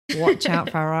Watch out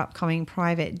for our upcoming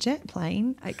private jet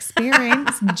plane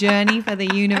experience journey for the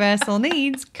universal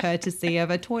needs, courtesy of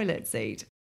a toilet seat.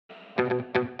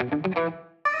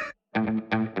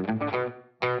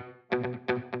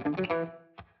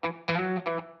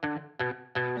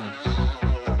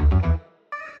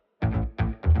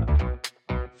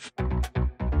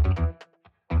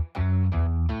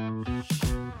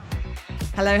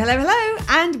 Hello, hello, hello,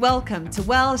 and welcome to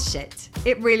Well Shit.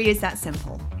 It really is that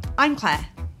simple. I'm Claire.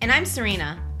 And I'm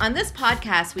Serena. On this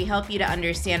podcast, we help you to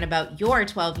understand about your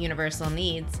 12 universal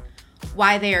needs,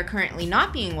 why they are currently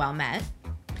not being well met,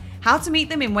 how to meet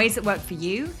them in ways that work for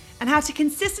you, and how to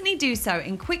consistently do so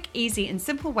in quick, easy, and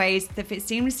simple ways that fit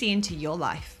seamlessly into your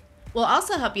life. We'll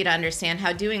also help you to understand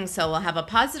how doing so will have a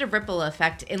positive ripple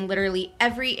effect in literally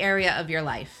every area of your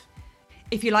life.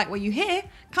 If you like what you hear,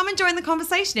 come and join the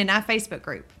conversation in our Facebook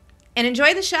group. And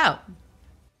enjoy the show.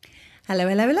 Hello,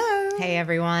 hello, hello. Hey,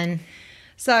 everyone.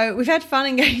 So we've had fun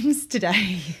and games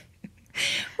today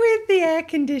with the air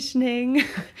conditioning.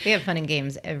 We have fun and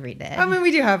games every day. I mean, we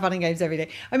do have fun and games every day.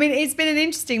 I mean, it's been an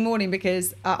interesting morning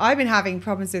because I've been having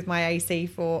problems with my AC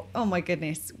for, oh my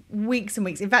goodness, weeks and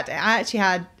weeks. In fact, I actually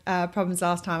had problems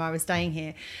last time I was staying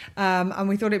here, and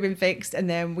we thought it'd been fixed, and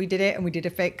then we did it and we did a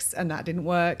fix and that didn't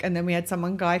work, and then we had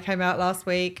guy came out last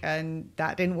week and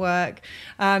that didn't work,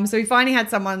 so we finally had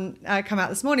someone come out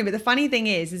this morning. But the funny thing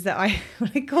is that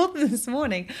when I called them this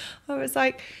morning, I was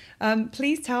like,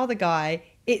 please tell the guy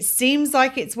it seems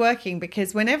like it's working,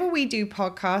 because whenever we do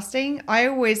podcasting, I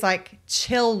always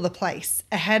chill the place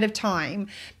ahead of time,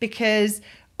 because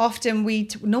often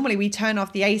normally we turn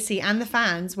off the AC and the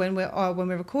fans when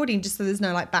we're recording, just so there's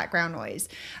no background noise.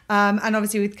 And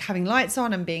obviously with having lights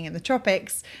on and being in the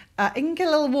tropics, it can get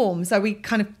a little warm. So we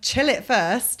kind of chill it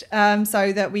first,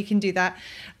 so that we can do that.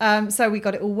 So we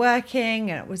got it all working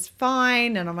and it was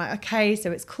fine. And I'm like, okay,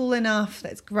 so it's cool enough.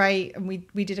 That's great. And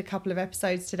we did a couple of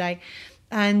episodes today.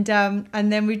 And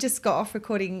then we just got off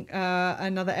recording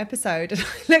another episode. And I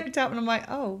looked up and I'm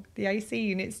like, oh, the AC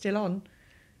unit's still on.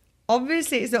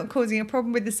 Obviously, it's not causing a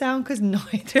problem with the sound because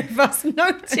neither of us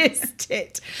noticed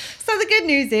it. So the good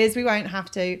news is we won't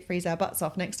have to freeze our butts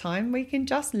off next time. We can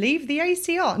just leave the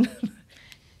AC on.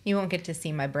 You won't get to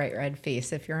see my bright red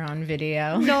face if you're on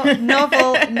video.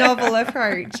 Novel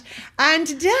approach. And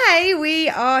today we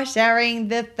are sharing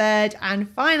the third and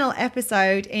final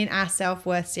episode in our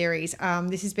self-worth series.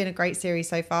 This has been a great series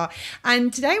so far.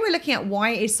 And today we're looking at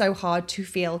why it is so hard to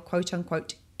feel, quote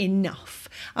unquote, enough.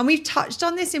 And we've touched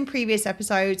on this in previous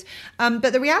episodes,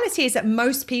 but the reality is that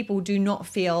most people do not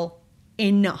feel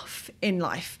enough in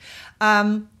life.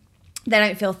 They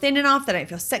don't feel thin enough, they don't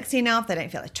feel sexy enough, they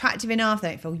don't feel attractive enough, they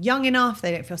don't feel young enough,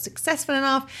 they don't feel successful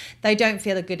enough, they don't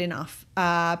feel a good enough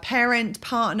parent,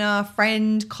 partner,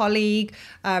 friend, colleague,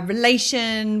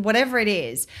 relation, whatever it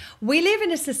is. We live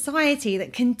in a society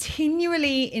that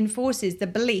continually enforces the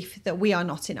belief that we are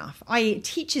not enough, i.e. it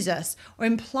teaches us or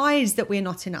implies that we're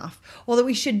not enough, or that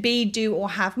we should be, do,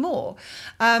 or have more.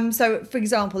 So for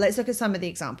example, let's look at some of the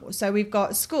examples. So we've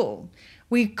got school.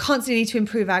 We constantly need to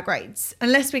improve our grades.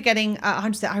 Unless we're getting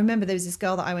 100%. I remember there was this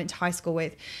girl that I went to high school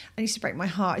with, and it used to break my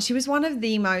heart. She was one of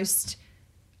the most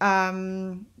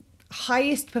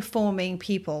highest performing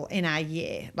people in our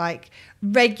year.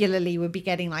 Regularly would be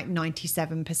getting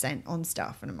 97% on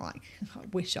stuff. And I'm like, I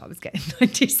wish I was getting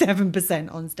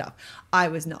 97% on stuff. I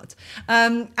was not.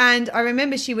 And I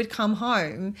remember she would come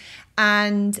home,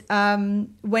 and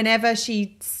whenever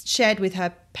she shared with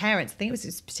her parents, I think it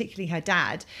was particularly her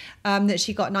dad, that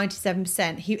she got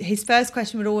 97%, his first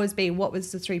question would always be, what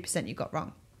was the 3% you got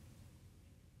wrong?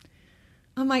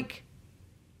 I'm like,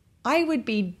 I would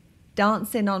be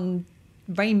dancing on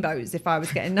rainbows if I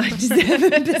was getting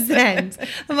 97%.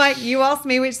 I'm like, you asked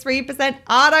me which 3%,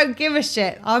 I don't give a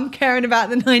shit. I'm caring about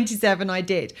the 97 I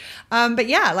did. But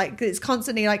yeah, it's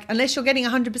constantly unless you're getting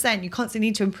 100%, you constantly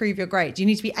need to improve your grade. You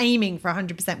need to be aiming for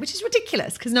 100%, which is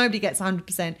ridiculous because nobody gets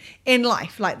 100% in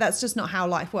life. That's just not how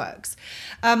life works.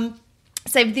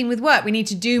 Same thing with work. We need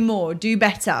to do more, do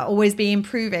better, always be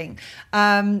improving.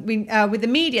 With the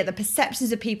media, the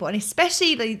perceptions of people, and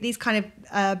especially these kind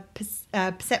of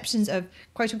perceptions of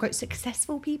quote unquote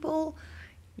successful people.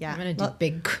 Yeah, I'm going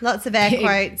to do lots of air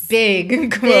quotes. Big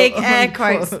air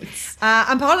quotes.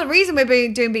 And part of the reason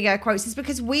we're doing big air quotes is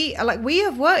because we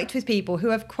have worked with people who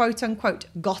have quote unquote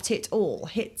got it all,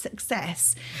 hit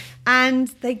success, and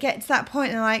they get to that point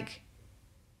and they're like,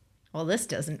 well, this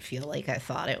doesn't feel like I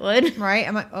thought it would. Right?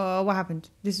 I'm like, oh, what happened?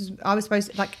 I was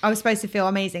supposed to feel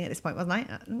amazing at this point, wasn't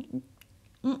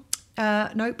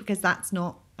I? No, because that's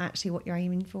not actually what you're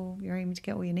aiming for. You're aiming to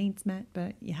get all your needs met,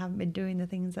 but you haven't been doing the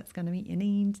things that's going to meet your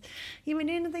needs. You've been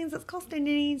doing the things that's costing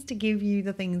your needs to give you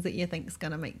the things that you think is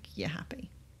going to make you happy.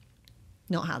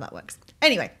 Not how that works.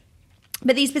 Anyway,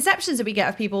 but these perceptions that we get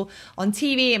of people on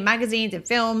TV and magazines and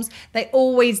films, they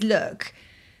always look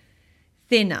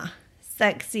thinner,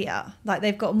 sexier, like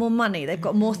they've got more money, they've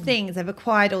got more things, they've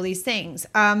acquired all these things.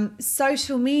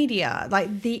 Social media,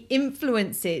 like the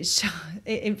influencers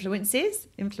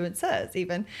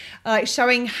even, like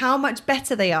showing how much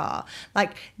better they are,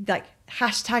 like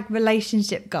hashtag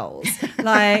relationship goals,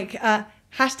 like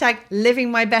hashtag living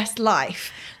my best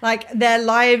life, like their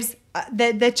lives.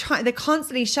 They're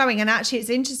constantly showing, and actually it's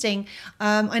interesting.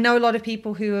 I know a lot of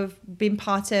people who have been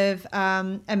part of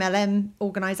MLM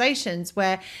organizations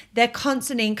where they're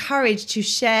constantly encouraged to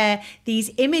share these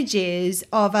images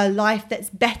of a life that's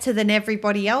better than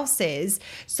everybody else's,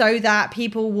 so that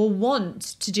people will want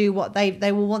to do what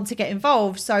they will want to get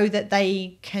involved, so that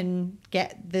they can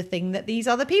get the thing that these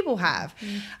other people have.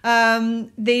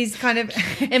 These kind of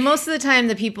and most of the time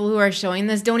the people who are showing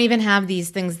this don't even have these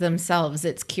things themselves.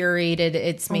 It's curated,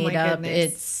 it's made up,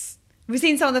 we've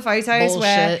seen some of the photos bullshit.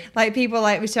 Where like people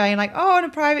like were showing like, oh, on a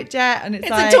private jet, and it's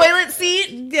like a toilet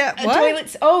seat. Yeah, a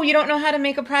toilet. Oh, you don't know how to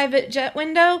make a private jet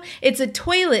window? It's a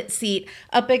toilet seat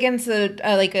up against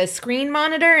a screen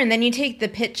monitor, and then you take the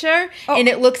picture, and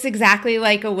it looks exactly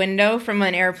like a window from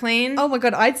an airplane. Oh my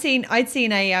god, I'd seen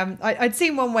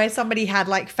one where somebody had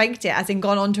like faked it, as in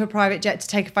gone onto a private jet to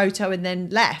take a photo and then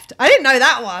left. I didn't know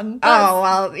that one. Oh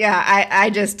well, yeah. I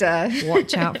just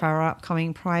watch out for our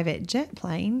upcoming private jet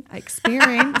plane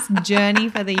experience journey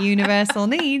for the universal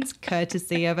needs,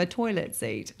 courtesy of a toilet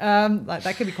seat. Like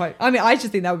that could be quite. I mean, I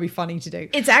just think that would be funny to do.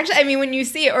 It's actually. I mean, when you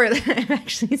see it, or I've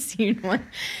actually seen one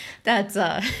that's.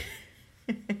 Sorry,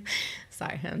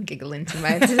 I'm giggling to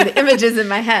the images in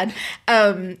my head.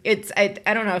 It's. I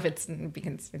don't know if it's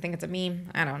because I think it's a meme.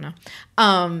 I don't know.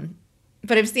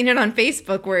 But I've seen it on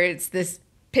Facebook where it's this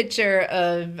picture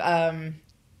of.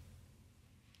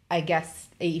 I guess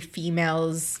a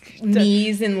female's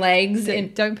knees and legs.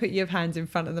 Don't put your hands in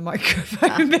front of the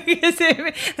microphone because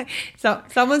so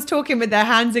someone's talking with their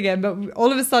hands again, but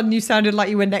all of a sudden you sounded like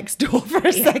you were next door for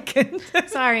a second.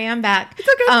 Sorry, I'm back. It's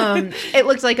okay. It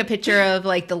looks like a picture of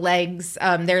like the legs,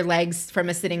 their legs from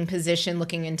a sitting position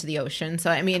looking into the ocean.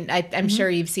 So I mean, I'm sure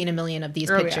you've seen a million of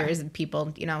these pictures of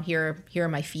people. Here are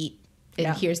my feet,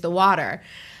 and here's the water.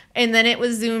 And then it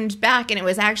was zoomed back, and it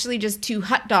was actually just two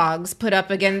hot dogs put up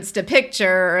against a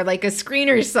picture or like a screen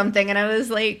or something. And I was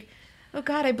like, oh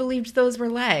God, I believed those were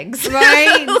legs.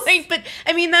 Right. But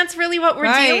I mean, that's really what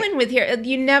we're dealing with here.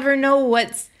 You never know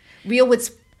what's real,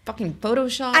 what's fucking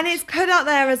Photoshop. And it's put out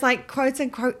there as like quote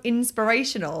unquote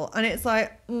inspirational. And it's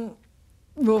like,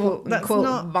 quote, that's unquote,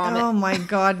 not vomit. Oh my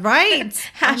God, right?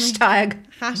 Hashtag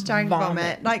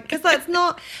vomit. Like, because that's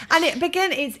not, and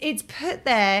it's put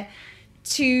there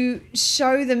to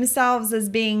show themselves as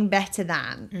being better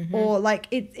than, or like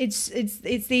it's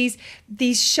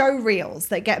these show reels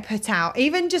that get put out,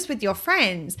 even just with your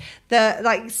friends,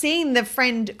 like seeing the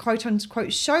friend quote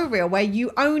unquote show reel where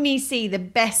you only see the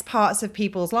best parts of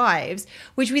people's lives,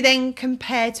 which we then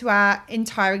compare to our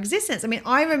entire existence. I mean,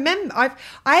 I remember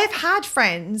I have had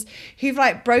friends who've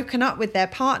like broken up with their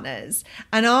partners,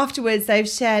 and afterwards they've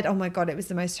shared, oh my God, it was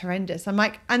the most horrendous. I'm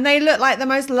like, and they look like the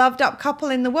most loved up couple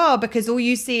in the world, because all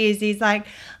you see is these like,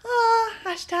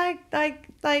 hashtag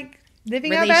like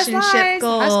living our best lives,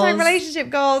 hashtag relationship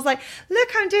goals, like, look,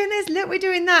 I'm doing this, look, we're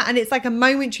doing that, and it's like a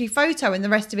momentary photo, and the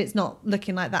rest of it's not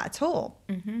looking like that at all.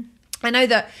 I know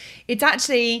that it's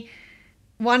actually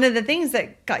one of the things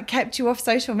that kept you off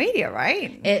social media,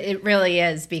 right? It really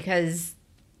is, because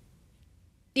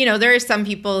there are some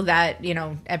people that,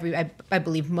 I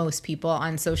believe most people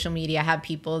on social media have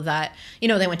people that, they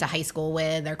went to high school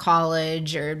with or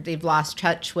college, or they've lost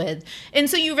touch with. And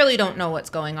so you really don't know what's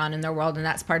going on in their world. And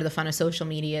that's part of the fun of social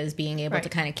media, is being able to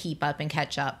kind of keep up and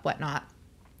catch up, whatnot.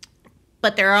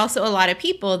 But there are also a lot of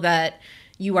people that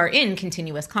you are in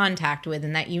continuous contact with,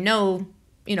 and that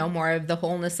more of the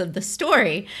wholeness of the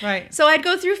story. Right. So I'd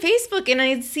go through Facebook and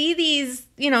I'd see these,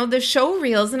 the show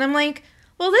reels, and I'm like,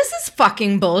 well, this is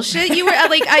fucking bullshit. You were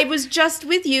like, I was just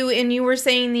with you and you were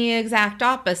saying the exact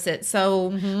opposite. So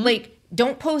like,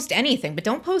 don't post anything, but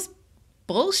don't post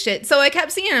bullshit. So I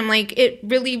kept seeing, I'm like,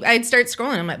 I'd start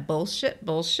scrolling. I'm like, bullshit.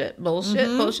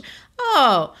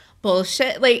 Oh,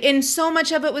 bullshit. Like, and so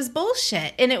much of it was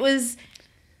bullshit. And it was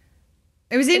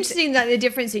interesting that the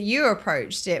difference that you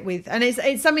approached it with, and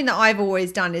it's something that I've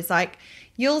always done, is like,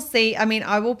 you'll see, I mean,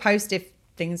 I will post if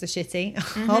things are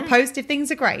shitty. I'll post if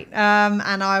things are great.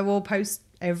 And I will post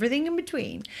everything in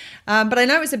between. But I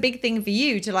know it's a big thing for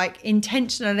you to like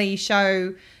intentionally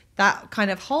show that kind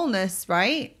of wholeness,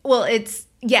 right? Well,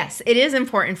 yes, it is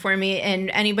important for me. And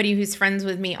anybody who's friends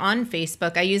with me on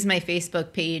Facebook, I use my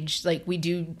Facebook page. Like, we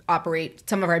do operate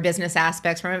some of our business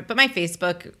aspects from it, but my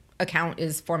Facebook account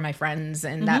is for my friends,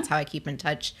 and that's how I keep in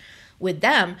touch with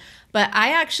them. But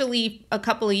I actually, a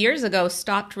couple of years ago,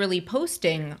 stopped really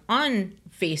posting on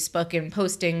Facebook and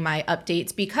posting my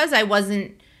updates because I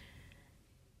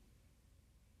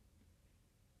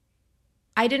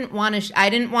didn't want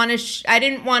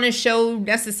to show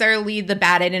necessarily the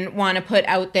bad. I didn't want to put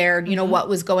out there, what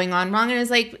was going on wrong. And I was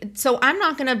like, so I'm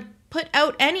not going to put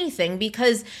out anything,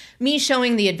 because me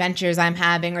showing the adventures I'm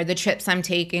having or the trips I'm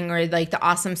taking or like the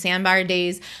awesome sandbar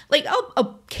days, like I'll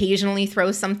occasionally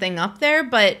throw something up there,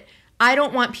 but I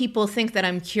don't want people to think that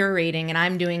I'm curating and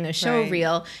I'm doing a show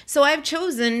reel. So I've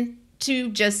chosen to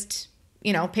just,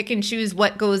 pick and choose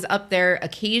what goes up there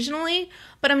occasionally,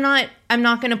 but I'm not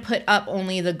going to put up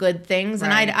only the good things.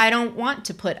 And I don't want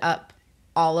to put up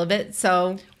all of it.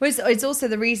 So it's also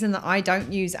the reason that I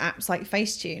don't use apps like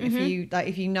Facetune.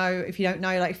 If you don't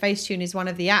know, like Facetune is one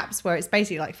of the apps where it's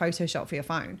basically like Photoshop for your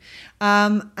phone.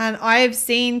 And I've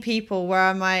seen people where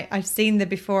I've seen the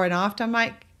before and after. I'm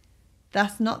like,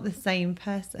 that's not the same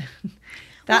person.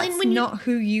 That's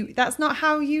that's not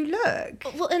how you look.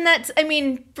 Well,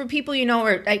 and for people,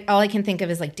 all I can think of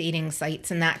is like dating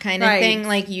sites and that kind of thing,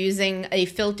 like using a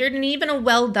filtered and even a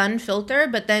well done filter,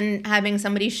 but then having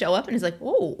somebody show up and is like,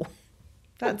 oh,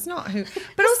 that's not who.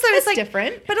 But also it's like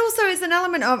different. But also it's an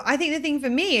element of, I think the thing for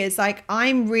me is like,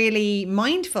 I'm really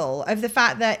mindful of the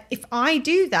fact that if I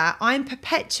do that, I'm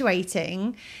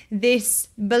perpetuating this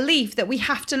belief that we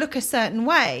have to look a certain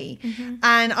way.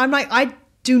 And I'm like, I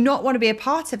do not want to be a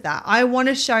part of that. I want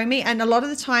to show me. And a lot of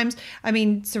the times,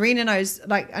 Serena knows,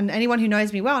 like, and anyone who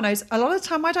knows me well knows, a lot of the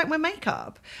time I don't wear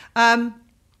makeup.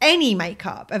 Any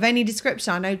makeup of any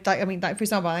description. I know, like for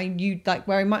example, you like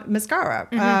wearing mascara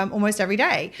almost every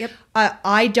day. Yep.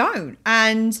 I don't.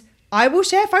 And I will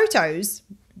share photos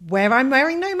where I'm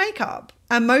wearing no makeup.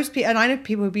 And most people, and I know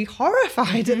people would be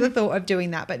horrified at the thought of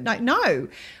doing that, but no,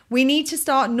 we need to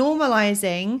start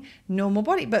normalizing normal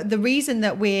body. But the reason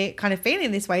that we're kind of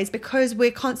feeling this way is because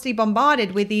we're constantly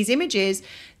bombarded with these images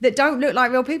that don't look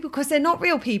like real people, because they're not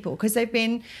real people, because they've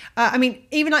been,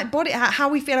 even like how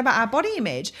we feel about our body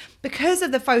image, because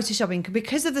of the photoshopping,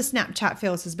 because of the Snapchat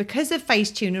filters, because of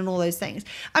Facetune and all those things.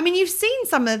 You've seen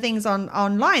some of the things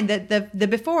online, that the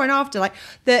before and after, like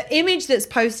the image that's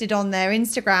posted on their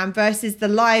Instagram versus the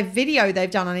live video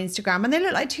they've done on Instagram, and they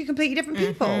look like two completely different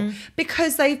people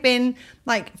because they've been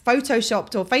like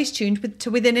photoshopped or Facetuned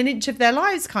to within an inch of their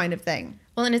lives, kind of thing.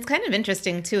 Well, and it's kind of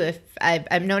interesting too. If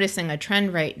I'm noticing a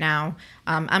trend right now,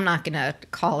 I'm not going to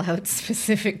call out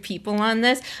specific people on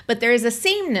this, but there is a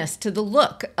sameness to the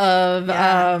look of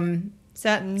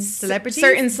certain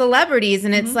celebrities,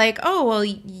 and it's like, oh well,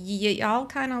 y'all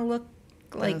kind of look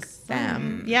like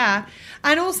them. Yeah.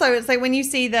 And also it's like when you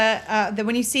see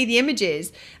the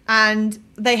images and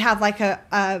they have like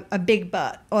a big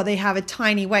butt or they have a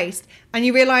tiny waist, and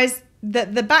you realize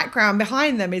that the background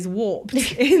behind them is warped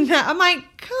in that. I'm like,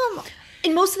 come on.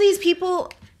 And most of these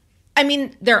people,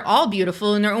 they're all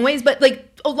beautiful in their own ways, but like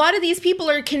a lot of these people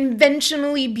are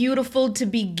conventionally beautiful to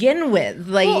begin with.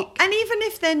 Like, and even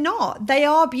if they're not, they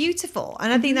are beautiful.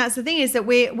 And I think that's the thing, is that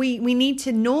we need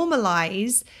to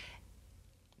normalize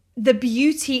the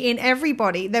beauty in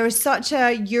everybody. There is such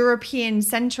a European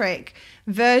centric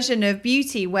version of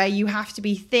beauty where you have to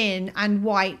be thin and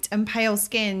white and pale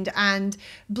skinned and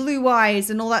blue eyes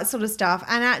and all that sort of stuff.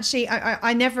 And actually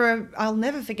I'll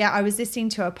never forget, I was listening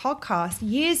to a podcast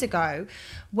years ago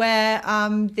where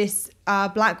this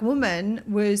black woman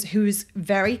who's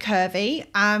very curvy.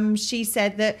 She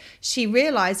said that she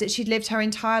realized that she'd lived her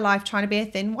entire life trying to be a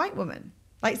thin white woman.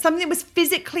 Like something that was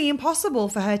physically impossible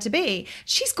for her to be.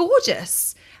 She's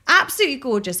gorgeous, absolutely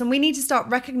gorgeous. And we need to start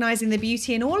recognizing the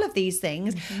beauty in all of these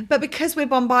things. But because we're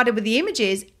bombarded with the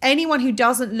images, anyone who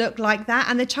doesn't look like that,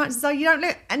 and the chances are you don't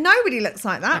look, and nobody looks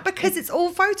like that because it's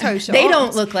all Photoshop. They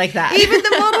don't look like that. Even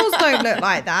the models don't look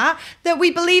like that we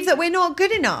believe that we're not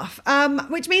good enough,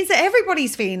 which means that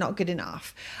everybody's feeling not good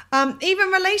enough. Even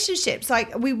relationships,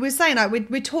 like we were saying, like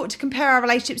we're taught to compare our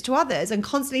relationships to others and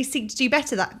constantly seek to do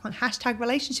better, that hashtag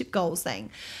relationship goals thing.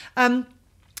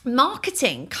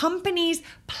 marketing. Companies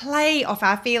play off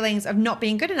our feelings of not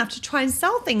being good enough to try and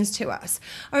sell things to us.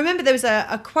 I remember there was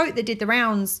a quote that did the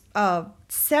rounds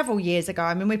several years ago.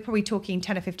 I mean, we're probably talking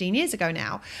 10 or 15 years ago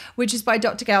now, which is by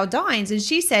Dr. Gail Dines. And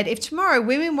she said, if tomorrow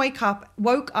women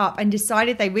woke up and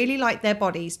decided they really liked their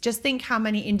bodies, just think how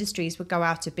many industries would go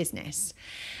out of business.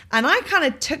 And I kind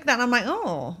of took that and I'm like,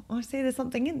 oh, I see there's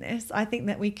something in this. I think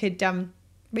that we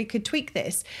could tweak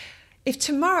this. If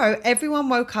tomorrow everyone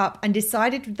woke up and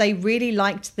decided they really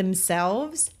liked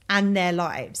themselves and their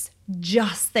lives,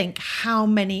 just think how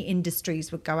many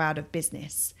industries would go out of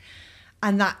business.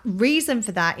 And that reason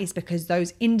for that is because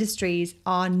those industries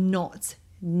are not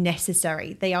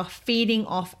necessary. They are feeding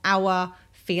off our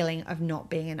feeling of not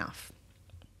being enough.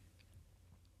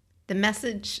 The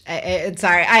message,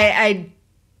 I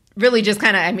really just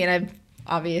kind of, I mean, I've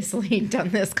obviously done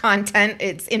this content.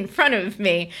 It's in front of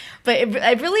me, but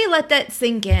I really let that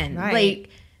sink in. Right. Like,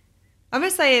 I'm going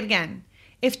to say it again.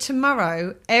 If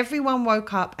tomorrow everyone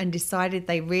woke up and decided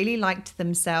they really liked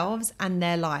themselves and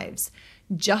their lives,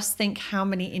 just think how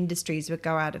many industries would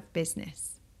go out of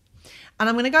business. And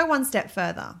I'm going to go one step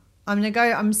further.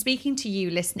 I'm speaking to you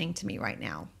listening to me right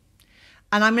now.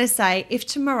 And I'm going to say, if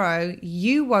tomorrow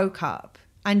you woke up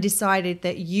and decided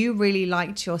that you really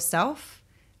liked yourself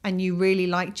and you really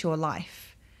liked your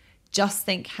life, just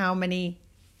think how many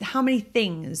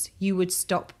things you would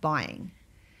stop buying,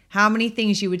 how many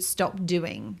things you would stop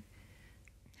doing,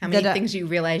 how many things you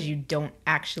realize you don't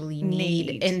actually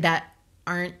need and that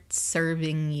aren't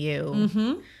serving you.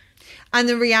 Mm-hmm. And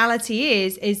the reality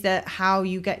is that how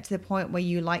you get to the point where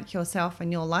you like yourself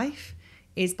and your life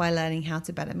is by learning how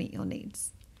to better meet your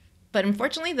needs. But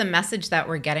unfortunately, the message that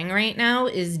we're getting right now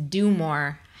is do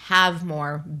more, have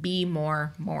more, be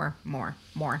more.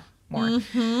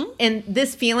 Mm-hmm. And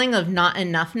this feeling of not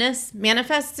enoughness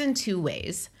manifests in two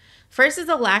ways. First is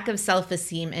a lack of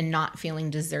self-esteem and not feeling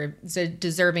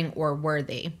deserving or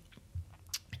worthy.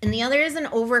 And the other is an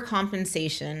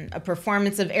overcompensation, a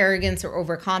performance of arrogance or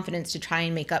overconfidence to try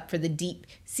and make up for the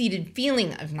deep-seated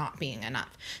feeling of not being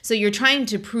enough. So you're trying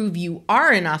to prove you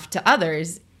are enough to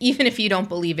others, even if you don't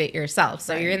believe it yourself.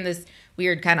 So You're in this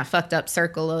weird kind of fucked up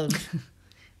circle of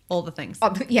all the things.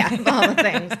 All the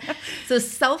things. So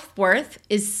self-worth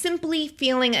is simply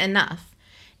feeling enough.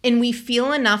 And we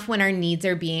feel enough when our needs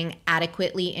are being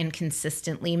adequately and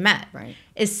consistently met, right?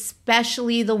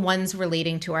 Especially the ones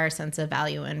relating to our sense of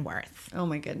value and worth. Oh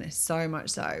my goodness, so much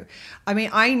so. I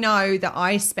mean, I know that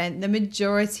I spent the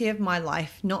majority of my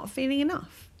life not feeling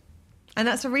enough. And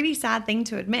that's a really sad thing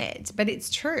to admit, but it's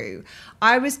true.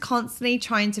 I was constantly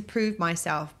trying to prove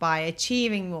myself by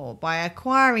achieving more, by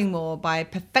acquiring more, by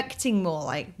perfecting more,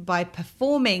 like by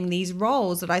performing these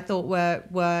roles that I thought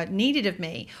were needed of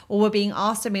me or were being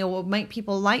asked of me or would make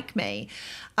people like me.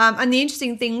 And the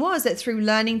interesting thing was that through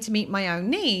learning to meet my own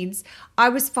needs, I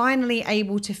was finally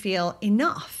able to feel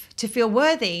enough, to feel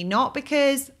worthy, not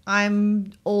because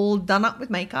I'm all done up with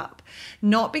makeup,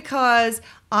 not because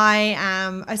I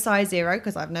am a size 0,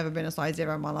 because I've never been a size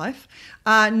 0 in my life,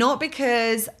 not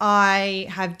because I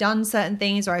have done certain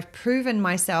things or I've proven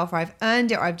myself or I've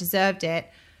earned it or I've deserved it.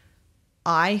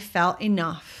 I felt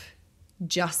enough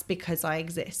just because I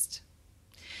exist.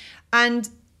 And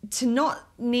to not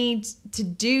need to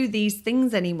do these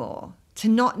things anymore, to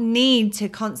not need to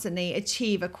constantly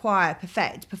achieve, acquire,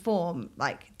 perfect, perform,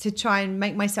 like to try and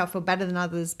make myself feel better than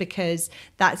others because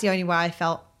that's the only way I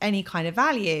felt any kind of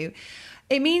value.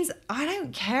 It means I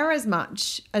don't care as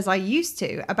much as I used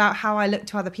to about how I look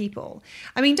to other people.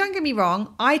 I mean, don't get me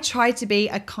wrong. I try to be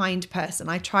a kind person.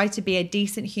 I try to be a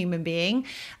decent human being,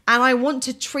 and I want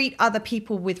to treat other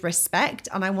people with respect,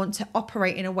 and I want to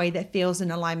operate in a way that feels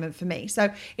in alignment for me.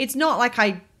 So it's not like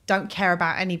I don't care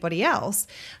about anybody else,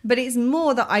 but it's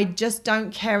more that I just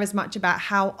don't care as much about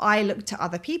how I look to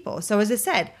other people. So as I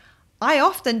said, I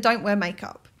often don't wear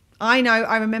makeup. I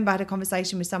remember I had a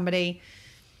conversation with somebody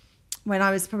when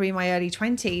I was probably in my early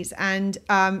 20s, and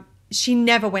she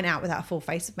never went out without a full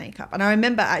face of makeup. And I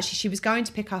remember actually she was going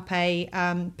to pick up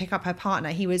her partner.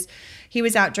 He was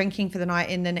out drinking for the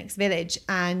night in the next village,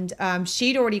 and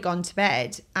she'd already gone to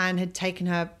bed and had taken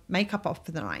her makeup off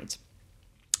for the night.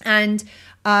 And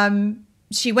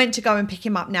she went to go and pick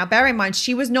him up. Now, bear in mind,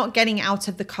 she was not getting out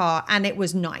of the car and it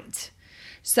was night.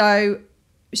 So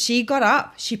she got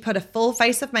up, she put a full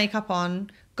face of makeup on,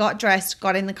 got dressed,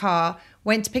 got in the car,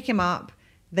 went to pick him up.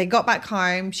 They got back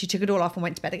home. She took it all off and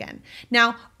went to bed again.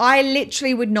 Now, I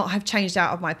literally would not have changed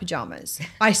out of my pajamas.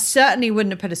 I certainly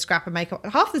wouldn't have put a scrap of makeup.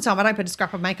 Half the time, I don't put a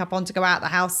scrap of makeup on to go out of the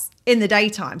house in the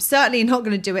daytime. Certainly not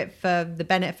going to do it for the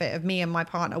benefit of me and my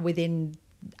partner within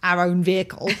our own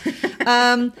vehicle.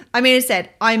 I mean, as I said,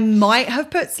 I might have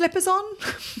put slippers on.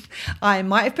 I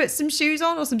might have put some shoes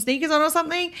on or some sneakers on or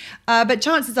something. But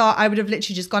chances are I would have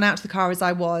literally just gone out to the car as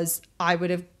I was. I would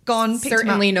have gone, picked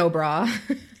Certainly no bra.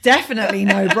 Definitely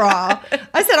no bra.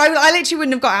 I said I literally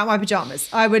wouldn't have got out of my pajamas.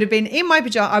 I would have been in my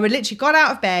pajamas. I would literally got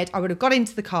out of bed. I would have got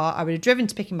into the car. I would have driven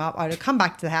to pick him up. I would have come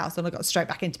back to the house and I got straight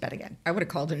back into bed again. I would have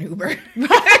called an Uber.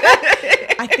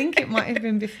 I think it might have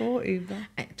been before Uber.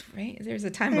 Right? There's a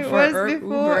time before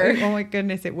Uber. Oh my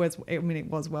goodness, it was. I mean, it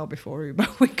was well before Uber.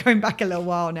 We're going back a little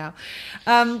while now.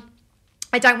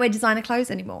 I don't wear designer clothes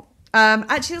anymore.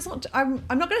 Actually, that's not. I'm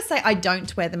not going to say I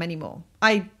don't wear them anymore.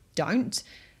 I don't.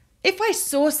 If I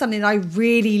saw something that I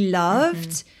really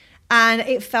loved and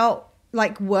it felt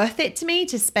like worth it to me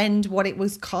to spend what it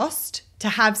was cost to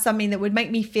have something that would make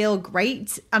me feel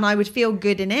great and I would feel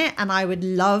good in it and I would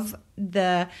love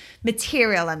the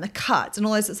material and the cut and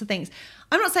all those sorts of things.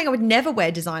 I'm not saying I would never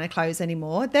wear designer clothes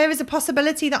anymore. There is a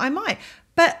possibility that I might,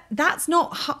 but that's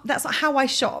not how I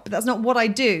shop. That's not what I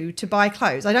do to buy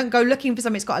clothes. I don't go looking for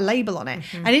something that's got a label on it.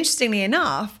 And interestingly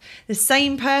enough, the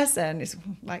same person, it's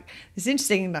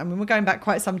interesting. I mean, we're going back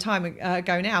quite some time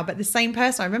ago now, but the same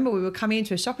person, I remember we were coming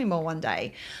into a shopping mall one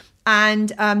day and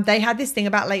they had this thing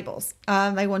about labels.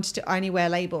 They wanted to only wear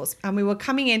labels. And we were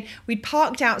coming in, we'd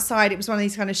parked outside. It was one of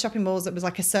these kind of shopping malls that was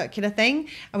like a circular thing.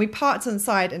 And we parked on the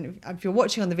side. And if you're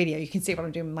watching on the video, you can see what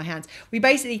I'm doing with my hands. We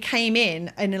basically came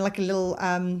in like a little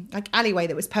like alleyway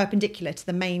that was perpendicular to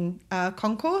the main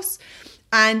concourse.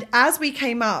 And as we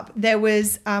came up, there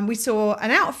was we saw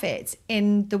an outfit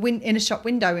in a shop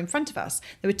window in front of us.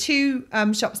 There were two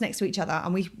shops next to each other,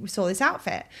 and we saw this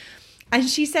outfit. And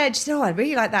she said, oh, I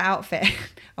really like that outfit.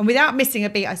 And without missing a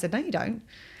beat, I said, no, you don't.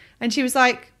 And she was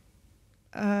like,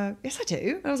 yes, I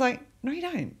do. And I was like, no, you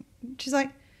don't. She's like,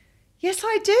 yes,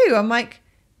 I do. I'm like,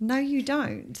 no, you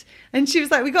don't. And she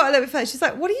was like, we got a little bit further. She's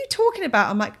like, what are you talking about?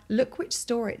 I'm like, look which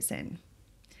store it's in.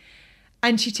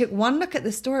 And she took one look at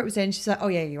the store it was in. She's like, oh,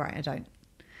 yeah, you're right, I don't.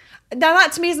 Now,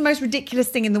 that to me is the most ridiculous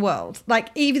thing in the world. Like,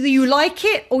 either you like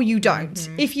it or you don't.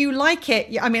 If you like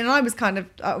it, I mean, I was kind of,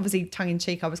 obviously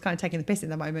tongue-in-cheek, I was kind of taking the piss in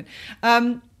the moment.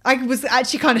 I was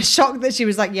actually kind of shocked that she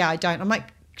was like, yeah, I don't. I'm like,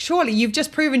 surely you've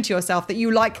just proven to yourself that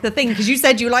you like the thing because you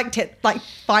said you liked it like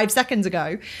 5 seconds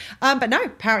ago. But no,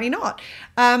 apparently not.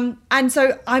 And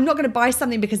so I'm not going to buy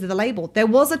something because of the label. There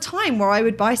was a time where I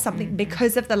would buy something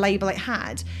because of the label it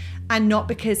had. And not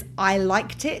because I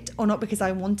liked it or not because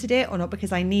I wanted it or not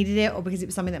because I needed it or because it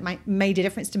was something that made a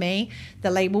difference to me.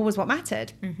 The label was what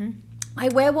mattered. I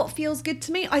wear what feels good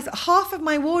to me. Half of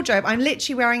my wardrobe, I'm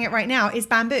literally wearing it right now, is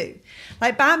bamboo.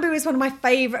 Like, bamboo is one of my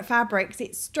favorite fabrics.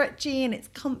 It's stretchy and it's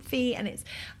comfy and it's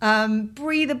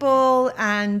breathable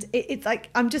and it's like,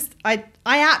 I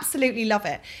absolutely love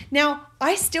it. Now,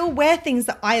 I still wear things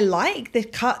that I like the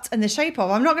cut and the shape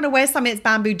of. I'm not going to wear something that's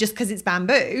bamboo just because it's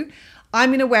bamboo.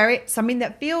 I'm going to wear it, something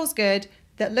that feels good,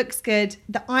 that looks good,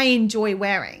 that I enjoy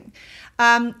wearing.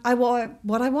 I wear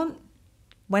what I want,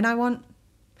 when I want,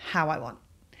 how I want.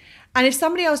 And if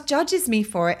somebody else judges me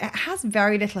for it, it has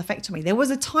very little effect on me. There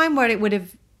was a time where it would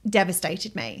have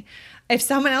devastated me. If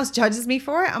someone else judges me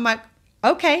for it, I'm like,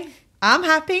 okay, I'm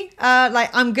happy.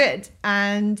 I'm good.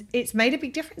 And it's made a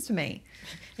big difference for me.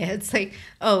 Yeah, it's like,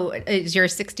 oh, is your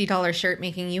 $60 shirt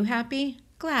making you happy?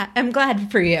 I'm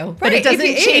glad for you, but it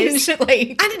doesn't change.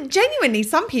 And genuinely,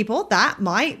 some people that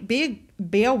might be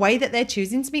a way that they're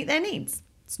choosing to meet their needs.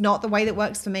 It's not the way that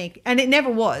works for me, and it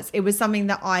never was. It was something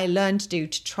that I learned to do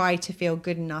to try to feel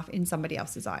good enough in somebody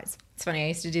else's eyes. It's funny. I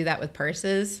used to do that with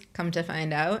purses. Come to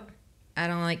find out, I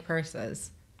don't like purses.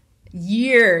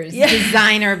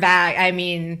 Designer bag. I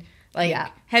mean,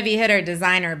 heavy hitter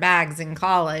designer bags in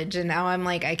college, and now I'm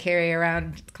like, I carry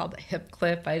around, it's called a hip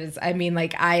clip. I am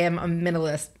a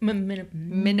minimalist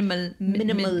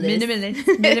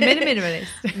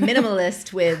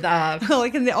with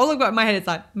all I've got in my head is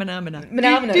like phenomena.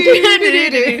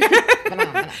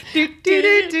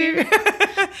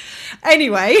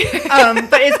 Anyway,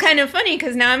 but it's kind of funny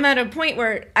because now I'm at a point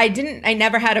where I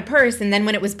never had a purse, and then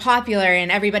when it was popular and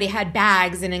everybody had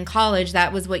bags, and in college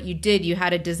that was what you did, you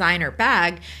had a designer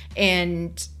bag,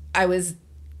 and I was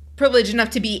privileged enough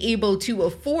to be able to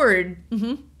afford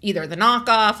either the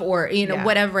knockoff or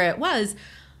whatever it was.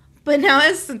 But now,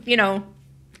 as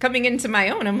coming into my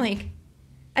own, I'm like,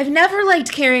 I've never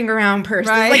liked carrying around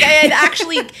purses. Right. Like, I had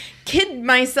actually kid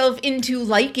myself into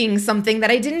liking something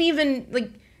that I didn't even like.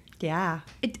 Yeah,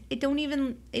 I don't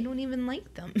even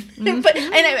like them. But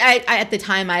I at the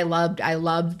time I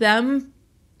loved them,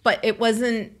 but it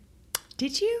wasn't.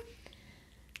 Did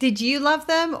you love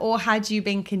them, or had you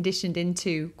been conditioned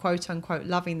into quote unquote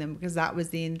loving them because that was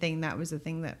the thing that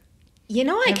You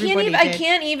know, I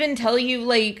can't even tell you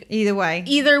like either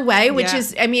way, which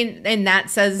is, I mean, and that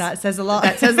says a lot.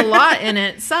 That says a lot in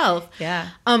itself. Yeah.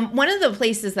 One of the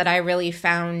places that I really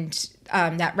found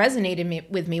that resonated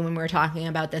with me when we were talking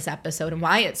about this episode and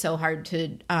why it's so hard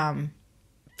to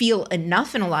feel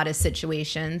enough in a lot of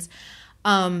situations.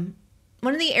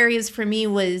 One of the areas for me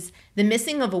was the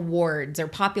missing of awards or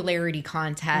popularity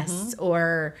contests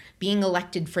or being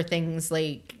elected for things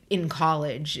like in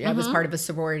college. I was part of a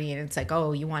sorority, and it's like,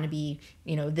 oh, you want to be,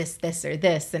 you know, this, or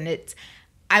this. And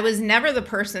I was never the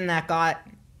person that got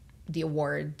the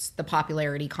awards, the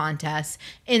popularity contests.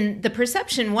 And the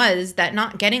perception was that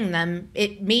not getting them,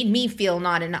 it made me feel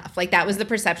not enough. Like that was the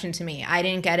perception to me. I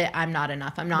didn't get it. I'm not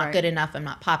enough. I'm not good enough. I'm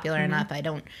not popular enough. I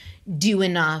don't do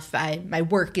enough. My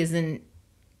work isn't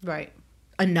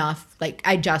enough. Like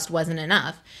I just wasn't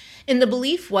enough. And the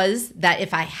belief was that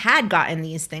if I had gotten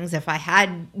these things, if I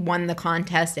had won the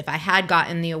contest, if I had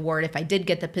gotten the award, if I did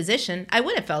get the position, I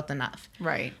would have felt enough.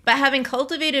 Right. But having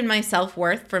cultivated my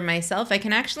self-worth for myself, I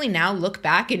can actually now look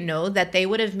back and know that they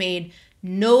would have made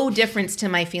no difference to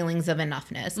my feelings of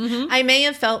enoughness. I may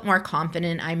have felt more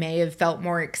confident. I may have felt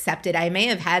more accepted. I may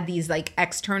have had these like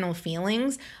external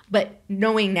feelings, but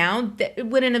knowing now that it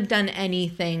wouldn't have done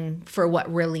anything for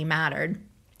what really mattered.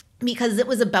 Because it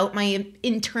was about my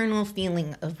internal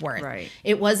feeling of worth. Right.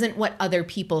 It wasn't what other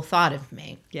people thought of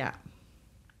me. Yeah.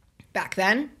 Back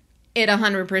then, it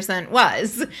 100%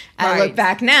 was. I look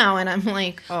back now and I'm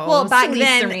like, oh, well, back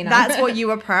then, Serena. that's what you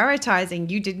were prioritizing.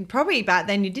 You didn't, probably back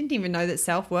then, you didn't even know that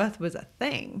self-worth was a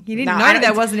thing. You didn't know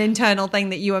there was an internal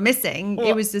thing that you were missing. Well,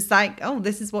 it was just like, oh,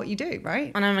 this is what you do,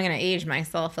 right? And I'm going to age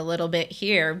myself a little bit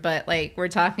here, but like we're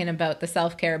talking about the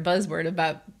self-care buzzword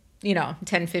about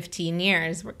 10, 15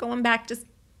 years. We're going back just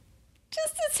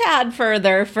a tad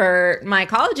further for my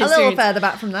college experience. A little further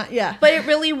back from that, yeah. But it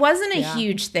really wasn't a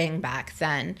huge thing back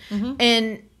then.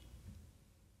 And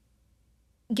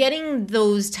getting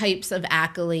those types of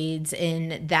accolades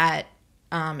and that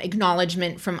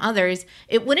acknowledgement from others,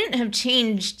 it wouldn't have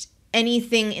changed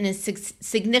anything in a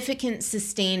significant,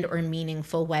 sustained, or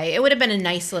meaningful way. It would have been a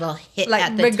nice little hit like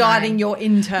at the regarding time. Your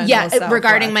internal self.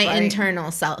 Regarding my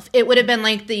internal self. It would have been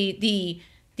like the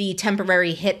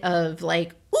temporary hit of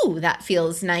like, ooh, that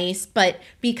feels nice. But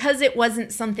because it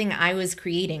wasn't something I was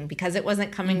creating, because it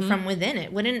wasn't coming from within,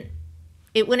 it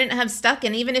wouldn't have stuck.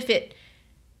 And even if it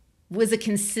was a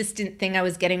consistent thing I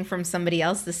was getting from somebody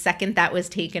else, the second that was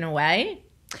taken away.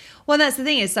 Well, that's the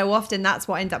thing is so often that's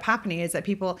what ends up happening is that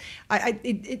people,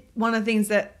 one of the things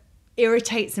that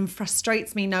irritates and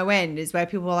frustrates me no end is where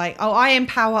people are like, oh, I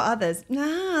empower others.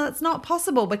 No, that's not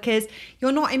possible because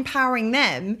you're not empowering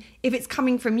them. If it's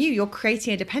coming from you, you're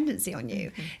creating a dependency on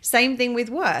you. Same thing with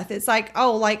worth. It's like,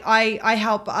 oh, like I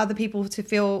help other people to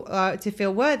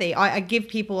feel worthy. I give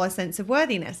people a sense of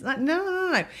worthiness. Like,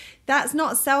 no. That's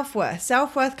not self-worth.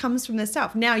 Self-worth comes from the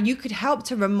self. Now, you could help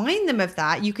to remind them of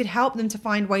that. You could help them to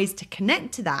find ways to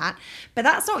connect to that. But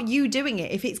that's not you doing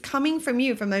it. If it's coming from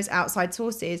you, from those outside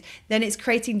sources, then it's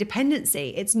creating dependency.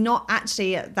 It's not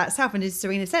actually that self. And as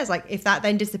Serena says, like if that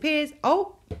then disappears,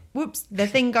 oh, whoops, the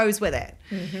thing goes with it.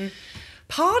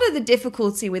 Part of the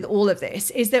difficulty with all of this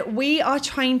is that we are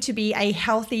trying to be a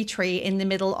healthy tree in the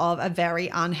middle of a very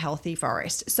unhealthy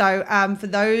forest. So for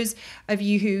those of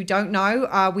you who don't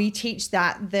know, we teach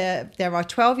that there are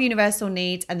 12 universal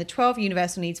needs, and the 12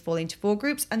 universal needs fall into 4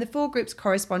 groups, and the 4 groups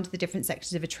correspond to the different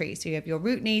sections of a tree. So you have your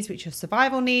root needs, which are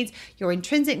survival needs, your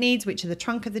intrinsic needs, which are the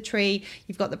trunk of the tree,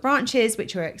 you've got the branches,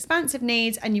 which are expansive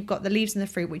needs, and you've got the leaves and the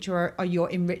fruit, which are your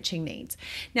enriching needs.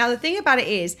 Now, the thing about it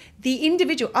is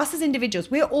us as individuals,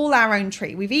 we're all our own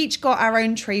tree. We've each got our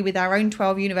own tree with our own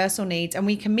 12 universal needs, and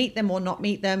we can meet them or not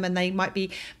meet them, and they might be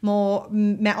more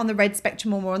met on the red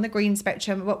spectrum or more on the green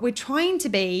spectrum, but we're trying to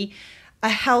be a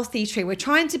healthy tree. We're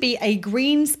trying to be a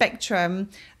green spectrum,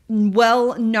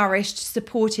 well-nourished,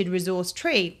 supported resource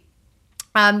tree.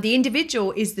 The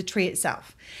individual is the tree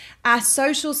itself. Our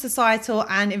social, societal,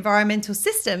 and environmental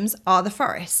systems are the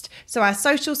forest. So our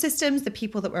social systems, the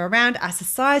people that we're around, our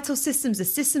societal systems, the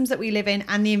systems that we live in,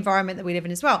 and the environment that we live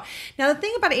in as well. Now, the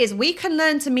thing about it is we can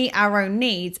learn to meet our own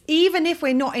needs, even if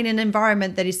we're not in an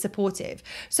environment that is supportive.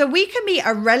 So we can be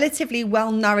a relatively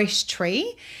well-nourished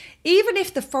tree, even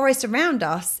if the forest around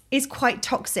us is quite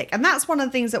toxic. And that's one of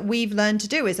the things that we've learned to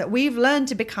do, is that we've learned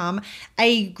to become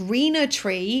a greener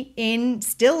tree we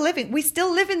still live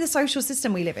in the social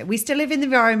system we live in. We still live in the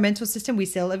environmental system. We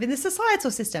still live in the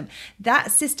societal system.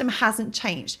 That system hasn't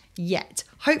changed yet.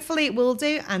 Hopefully it will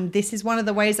do. And this is one of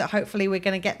the ways that hopefully we're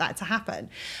going to get that to happen.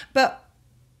 But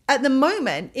at the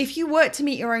moment, if you work to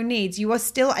meet your own needs, you are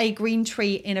still a green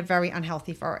tree in a very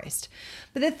unhealthy forest.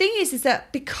 But the thing is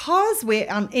that because we're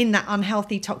in that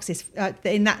unhealthy, toxic,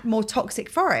 in that more toxic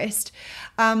forest,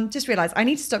 just realize I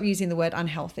need to stop using the word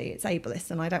unhealthy. It's ableist,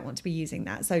 and I don't want to be using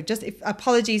that. So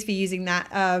apologies for using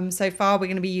that. So far, we're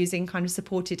going to be using kind of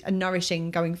supported and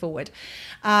nourishing going forward.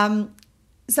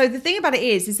 So the thing about it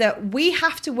is that we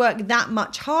have to work that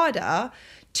much harder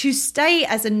to stay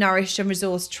as a nourished and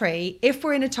resourced tree if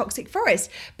we're in a toxic forest,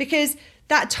 because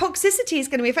that toxicity is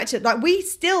going to be affected. Like we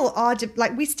still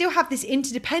have this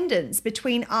interdependence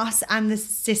between us and the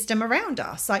system around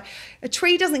us. Like a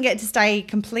tree doesn't get to stay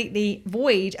completely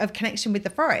void of connection with the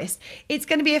forest. It's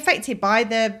going to be affected by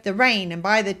the rain and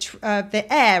by the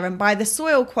air and by the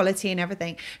soil quality and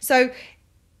everything. So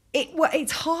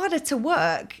it's harder to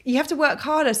work. You have to work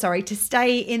harder, to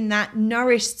stay in that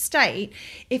nourished state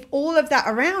if all of that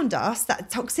around us, that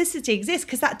toxicity exists,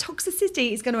 because that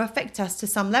toxicity is going to affect us to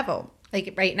some level.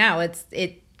 Like right now,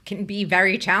 it can be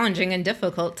very challenging and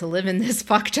difficult to live in this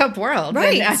fucked up world.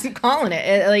 Right. And I'm calling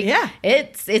it.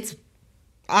 It's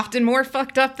often more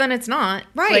fucked up than it's not.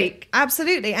 Right.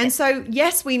 Absolutely. And so,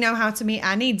 yes, we know how to meet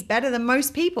our needs better than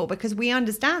most people because we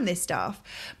understand this stuff.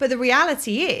 But the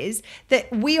reality is that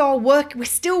we're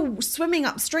still swimming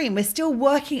upstream. We're still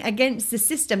working against the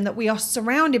system that we are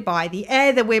surrounded by, the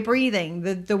air that we're breathing,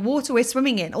 the water we're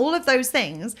swimming in, all of those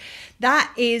things.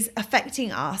 That is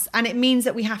affecting us. And it means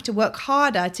that we have to work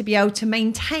harder to be able to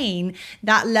maintain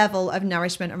that level of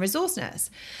nourishment and resourcefulness.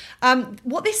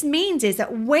 What this means is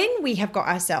that when we have got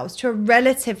ourselves to a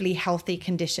relatively healthy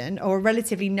condition or a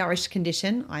relatively nourished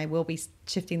condition, I will be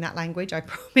shifting that language, I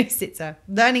promise. It's a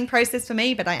learning process for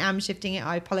me, but I am shifting it.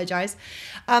 I apologize.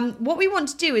 What we want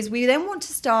to do is we then want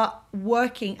to start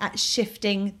working at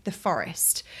shifting the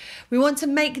forest. We want to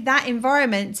make that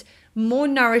environment more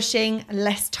nourishing,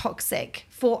 less toxic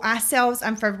for ourselves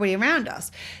and for everybody around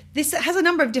us. This has a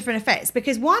number of different effects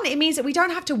because one, it means that we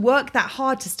don't have to work that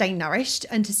hard to stay nourished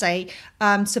and to stay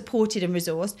supported and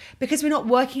resourced because we're not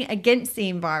working against the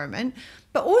environment.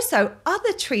 But also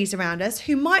other trees around us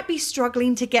who might be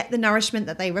struggling to get the nourishment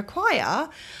that they require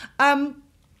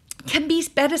can be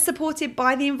better supported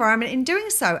by the environment in doing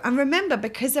so. And remember,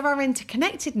 because of our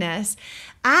interconnectedness,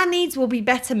 our needs will be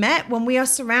better met when we are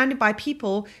surrounded by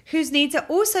people whose needs are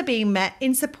also being met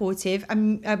in supportive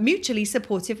and mutually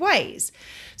supportive ways.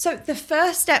 So the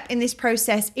first step in this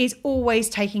process is always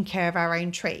taking care of our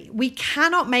own tree. We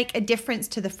cannot make a difference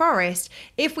to the forest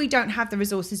if we don't have the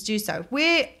resources to do so.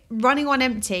 We're running on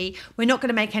empty. We're not going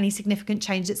to make any significant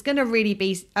change that's going to really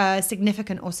be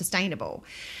significant or sustainable.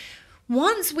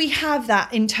 Once we have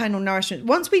that internal nourishment,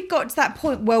 once we've got to that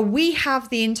point where we have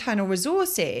the internal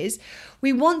resources,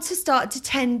 we want to start to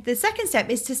tend, the second step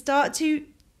is to start to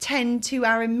tend to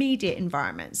our immediate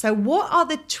environment. So what are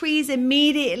the trees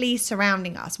immediately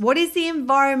surrounding us? What is the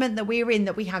environment that we're in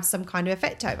that we have some kind of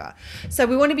effect over? So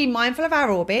we want to be mindful of our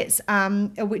orbits,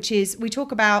 which is, we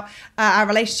talk about our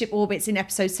relationship orbits in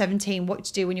episode 17, what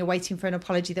to do when you're waiting for an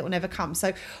apology that will never come.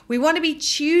 So we want to be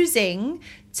choosing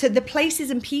to the places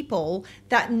and people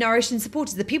that nourish and support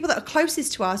us, the people that are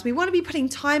closest to us. We want to be putting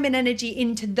time and energy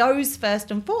into those first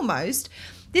and foremost.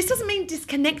 This doesn't mean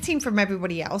disconnecting from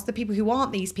everybody else, the people who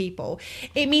aren't these people.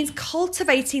 It means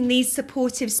cultivating these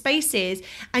supportive spaces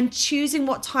and choosing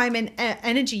what time and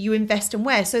energy you invest and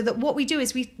where, so that what we do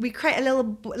is we create a little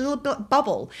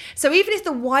bubble. So even if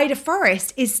the wider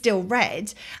forest is still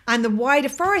red and the wider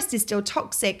forest is still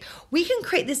toxic, we can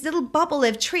create this little bubble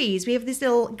of trees. We have this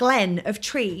little glen of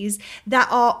trees that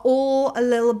are all a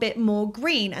little bit more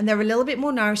green and they're a little bit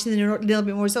more nourished and they're a little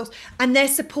bit more resourced and they're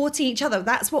supporting each other.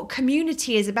 That's what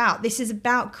community is about. This is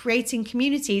about creating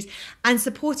communities and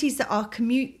communities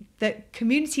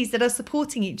that are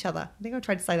supporting each other. I think I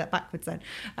tried to say that backwards then.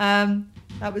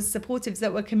 That was supportives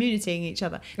that were communitying each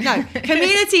other. No,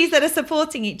 communities that are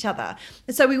supporting each other.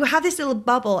 And so we will have this little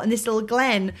bubble and this little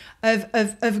glen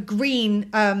of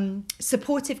green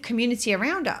supportive community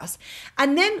around us.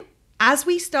 And then as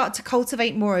we start to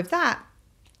cultivate more of that,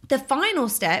 the final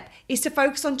step is to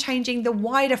focus on changing the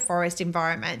wider forest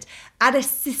environment at a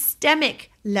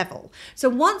systemic level. So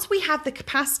once we have the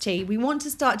capacity, we want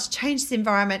to start to change this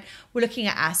environment. We're looking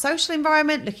at our social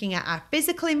environment, looking at our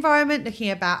physical environment, looking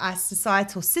about our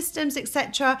societal systems,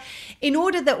 etc., in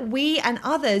order that we and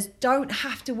others don't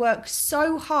have to work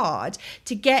so hard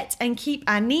to get and keep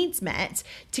our needs met,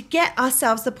 to get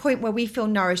ourselves to the point where we feel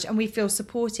nourished and we feel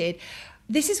supported.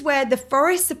 this is where the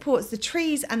forest supports the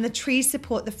trees and the trees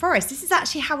support the forest. This is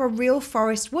actually how a real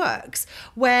forest works,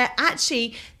 where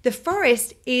actually the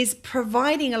forest is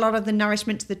providing a lot of the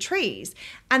nourishment to the trees.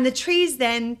 And the trees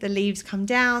then, the leaves come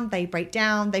down, they break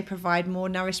down, they provide more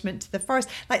nourishment to the forest.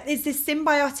 Like there's this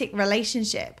symbiotic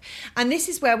relationship. And this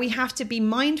is where we have to be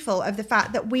mindful of the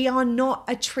fact that we are not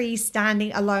a tree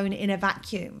standing alone in a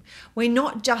vacuum. We're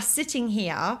not just sitting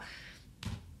here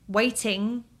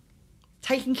waiting,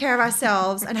 taking care of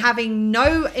ourselves and having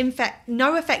no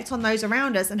effect on those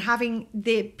around us, and having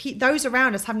those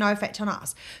around us have no effect on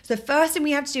us. So the first thing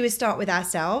we have to do is start with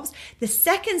ourselves. The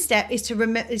second step is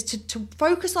to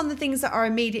focus on the things that are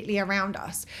immediately around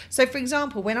us. So for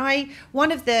example,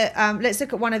 let's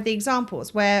look at one of the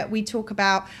examples where we talk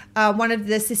about one of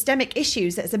the systemic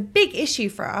issues that's a big issue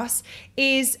for us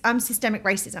is systemic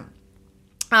racism.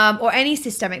 Or any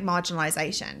systemic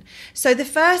marginalization. So the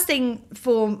first thing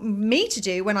for me to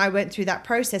do when I went through that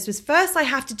process was, first I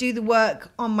have to do the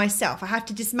work on myself. I have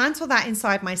to dismantle that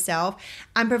inside myself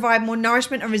and provide more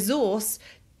nourishment and resource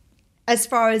as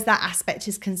far as that aspect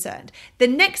is concerned. The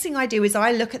next thing I do is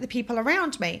I look at the people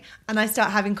around me and I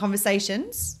start having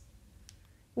conversations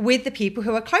with the people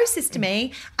who are closest to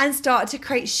me and start to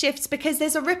create shifts, because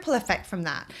there's a ripple effect from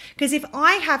that. Because if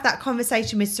I have that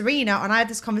conversation with Serena and I have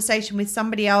this conversation with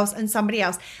somebody else and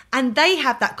they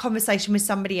have that conversation with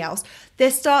somebody else,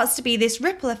 there starts to be this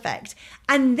ripple effect.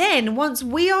 And then once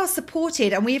we are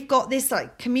supported and we've got this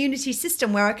like community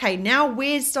system where, okay, now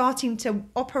we're starting to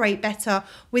operate better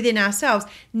within ourselves,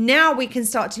 now we can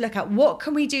start to look at what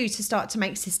can we do to start to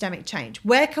make systemic change?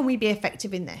 Where can we be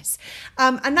effective in this?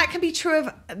 And that can be true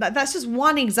of, that's just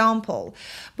one example.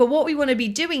 But what we want to be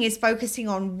doing is focusing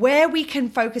on where we can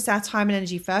focus our time and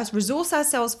energy first, resource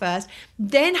ourselves first,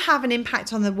 then have an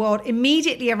impact on the world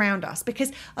immediately around us.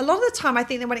 Because a lot of the time, I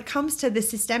think that when it comes to the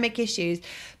systemic issues,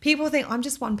 people think, I'm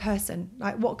just one person.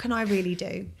 Like, what can I really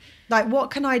do? Like,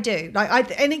 what can I do? Like, I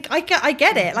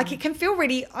get it. Like, it can feel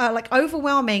really like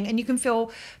overwhelming, and you can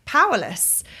feel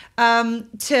powerless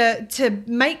to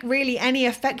make really any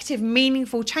effective,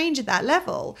 meaningful change at that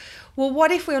level. Well,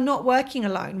 what if we're not working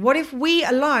alone? What if we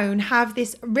alone have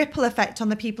this ripple effect on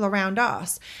the people around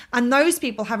us, and those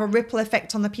people have a ripple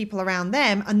effect on the people around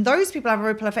them, and those people have a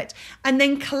ripple effect, and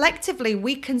then collectively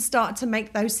we can start to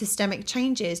make those systemic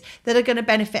changes that are going to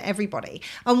benefit everybody.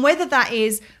 And whether that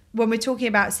is when we're talking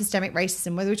about systemic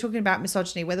racism, whether we're talking about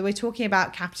misogyny, whether we're talking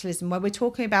about capitalism, whether we're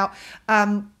talking about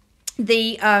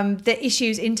the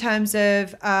issues in terms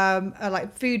of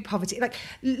like food poverty, like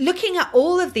looking at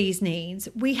all of these needs,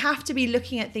 we have to be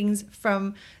looking at things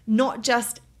from not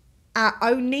just our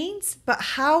own needs, but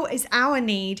how is our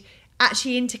need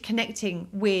actually interconnecting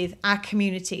with our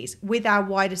communities, with our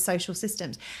wider social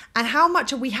systems, and how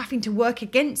much are we having to work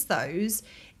against those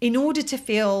in order to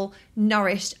feel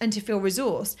nourished and to feel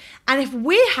resourced. And if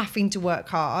we're having to work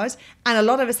hard, and a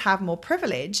lot of us have more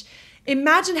privilege,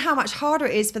 imagine how much harder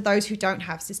it is for those who don't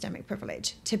have systemic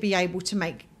privilege to be able to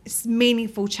make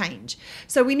meaningful change.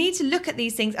 So we need to look at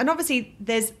these things, and obviously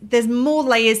there's more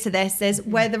layers to this. There's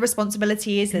where the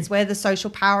responsibility is, there's where the social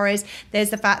power is,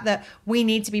 there's the fact that we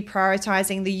need to be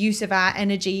prioritizing the use of our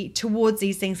energy towards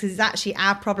these things, because it's actually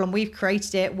our problem. We've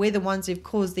created it, we're the ones who've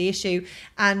caused the issue,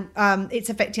 and it's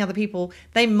affecting other people.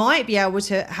 They might be able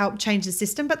to help change the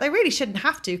system, but they really shouldn't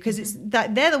have to, because it's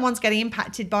that they're the ones getting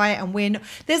impacted by it, and we're not.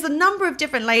 There's a number of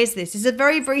different layers to this. It's a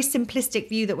very, very simplistic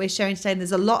view that we're showing today, and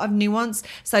there's a lot of nuance.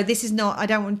 So this is not, I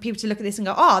don't want people to look at this and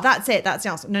go, oh, that's it, that's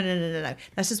the answer. No.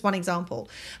 That's just one example.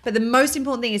 But the most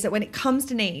important thing is that when it comes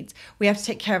to needs, we have to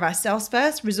take care of ourselves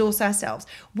first, resource ourselves.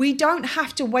 We don't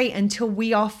have to wait until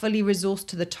we are fully resourced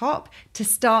to the top to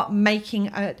start making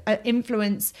an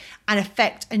influence and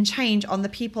effect and change on the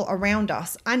people around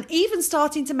us. And even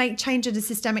starting to make change at a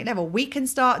systemic level. We can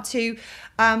start to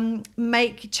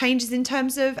make changes in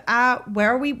terms of where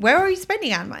are we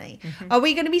spending our money? Are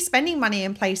we going to be spending money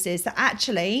in places that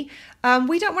actually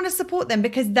we don't want to support them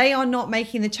because they are not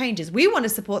making the changes? We want to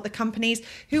support the companies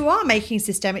who are making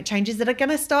systemic changes that are going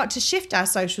to start to shift our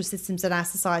social systems and our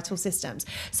societal systems.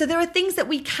 So there are things that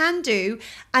we can do,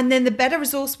 and then the better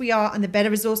resource we are and the better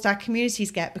resourced our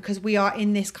communities get, because we are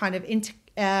in this kind of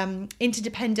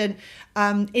interdependent,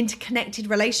 interconnected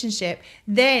relationship,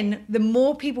 then the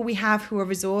more people we have who are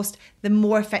resourced, the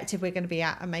more effective we're going to be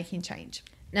at making change.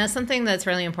 Now, something that's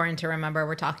really important to remember,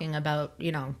 we're talking about,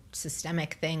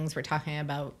 systemic things. We're talking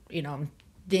about,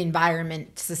 the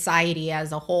environment, society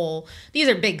as a whole. These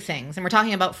are big things. And we're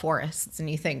talking about forests. And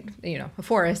you think, a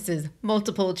forest is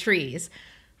multiple trees.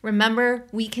 Remember,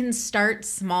 we can start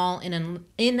small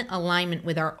in alignment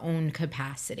with our own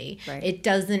capacity. Right. It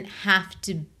doesn't have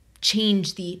to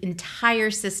change the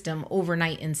entire system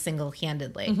overnight and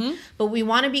single-handedly. But we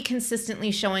want to be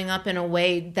consistently showing up in a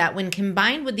way that when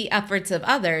combined with the efforts of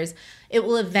others, it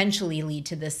will eventually lead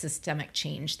to the systemic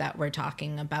change that we're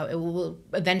talking about. It will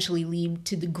eventually lead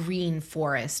to the green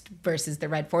forest versus the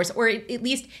red forest, or at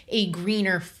least a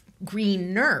greener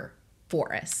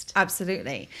forest.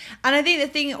 Absolutely. And I think the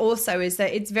thing also is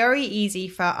that it's very easy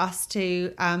for us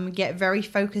to get very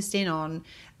focused in on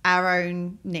our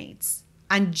own needs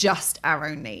and just our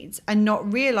own needs, and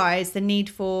not realize the need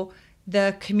for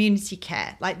the community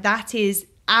care. Like, that is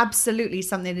absolutely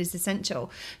something that is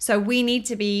essential. So we need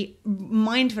to be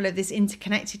mindful of this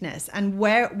interconnectedness, and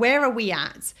where are we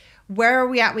at? Where are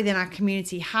we at within our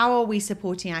community? How are we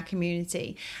supporting our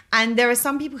community? And there are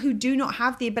some people who do not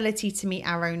have the ability to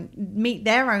meet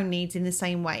their own needs in the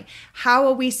same way. How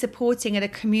are we supporting at a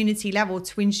community level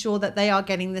to ensure that they are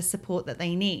getting the support that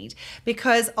they need?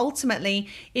 Because ultimately,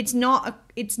 it's not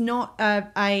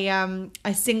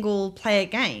a single player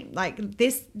game. Like,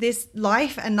 this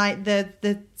life and like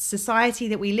the society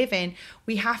that we live in,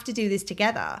 we have to do this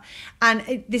together.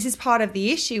 And this is part of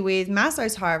the issue with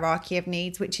Maslow's hierarchy of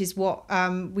needs, which is what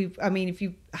if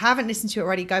you haven't listened to it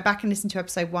already, go back and listen to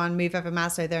episode 1, Move Over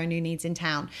Maslow, There Are New Needs in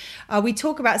Town. We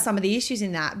talk about some of the issues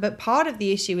in that, but part of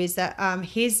the issue is that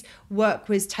his work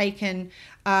was taken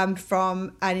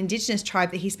from an Indigenous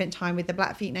tribe that he spent time with, the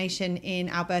Blackfeet Nation in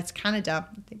Alberta, Canada.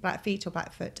 Blackfeet or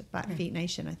Blackfoot? Blackfeet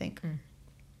Nation, I think.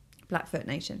 Blackfoot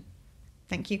Nation.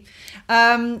 Thank you.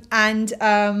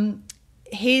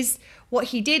 What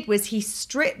he did was he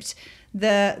stripped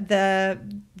the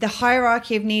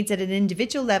hierarchy of needs at an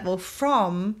individual level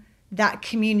from that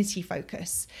community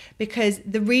focus, because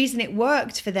the reason it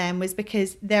worked for them was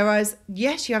because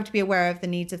yes, you have to be aware of the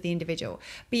needs of the individual,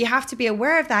 but you have to be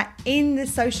aware of that in the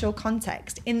social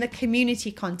context, in the community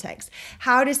context.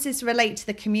 How does this relate to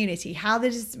the community? How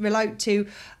does this relate to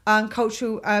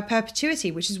cultural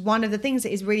perpetuity, which is one of the things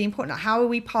that is really important? How are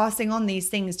we passing on these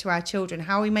things to our children?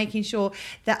 How are we making sure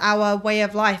that our way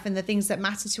of life and the things that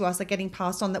matter to us are getting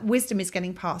passed on, that wisdom is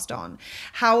getting passed on?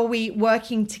 How are we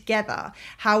working together?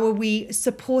 How are we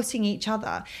supporting each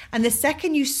other? And the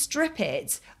second you strip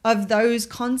it of those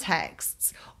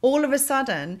contexts, all of a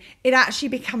sudden it actually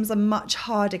becomes a much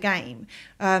harder game.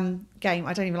 I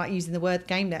don't even like using the word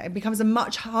game there. It becomes a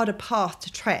much harder path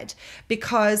to tread,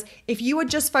 because if you are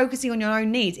just focusing on your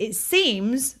own needs, it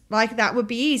seems like that would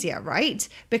be easier, right?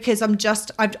 Because all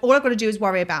I've got to do is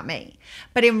worry about me.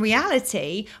 But in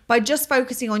reality, by just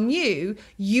focusing on you,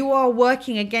 you are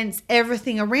working against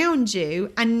everything around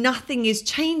you and nothing is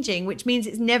changing, which means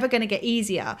it's never going to get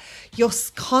easier. You're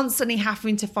constantly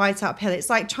having to fight uphill. It's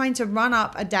like trying to run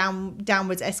up a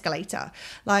downwards escalator,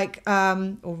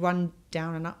 or run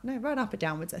up a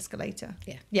downwards escalator.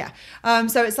 Yeah.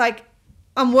 So it's like,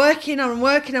 I'm working,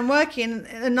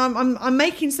 and I'm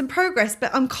making some progress,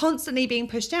 but I'm constantly being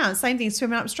pushed down. Same thing,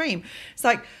 swimming upstream. It's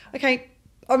like, okay,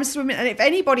 I'm swimming, and if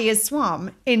anybody has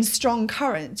swum in strong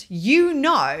current, you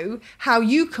know how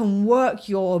you can work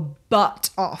your butt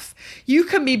off. You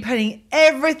can be putting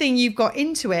everything you've got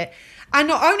into it, and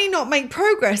not only not make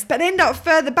progress, but end up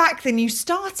further back than you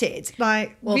started.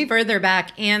 Further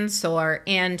back and sore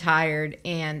and tired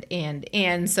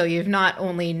and so you've not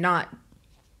only not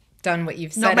done what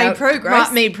you've set out,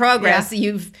 not made progress.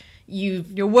 Yeah.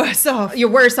 You're worse off. You're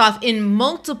worse off in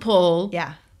multiple.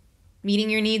 Yeah.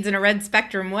 Meeting your needs in a red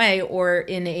spectrum way, or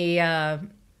in a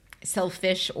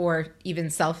selfish or even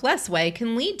selfless way,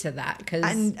 can lead to that.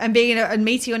 And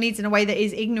meeting your needs in a way that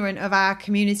is ignorant of our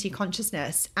community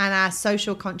consciousness and our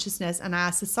social consciousness and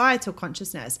our societal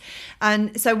consciousness.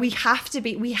 And so we have to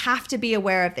be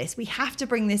aware of this. We have to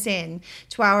bring this in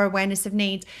to our awareness of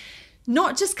needs.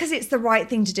 Not just because it's the right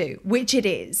thing to do, which it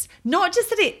is. Not just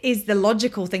that it is the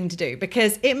logical thing to do,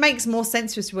 because it makes more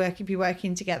sense for us to be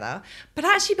working together, but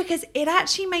actually because it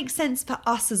actually makes sense for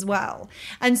us as well.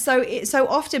 And so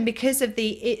often, because of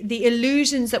the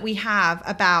illusions that we have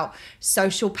about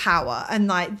social power and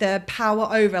like the power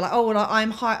over, like, oh, well,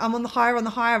 I'm on the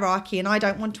hierarchy and I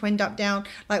don't want to end up down.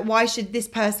 Like, why should this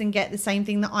person get the same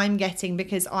thing that I'm getting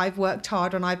because I've worked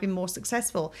hard and I've been more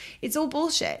successful? It's all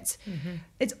bullshit. Mm-hmm.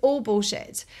 It's all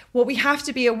bullshit. What we have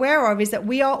to be aware of is that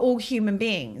we are all human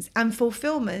beings, and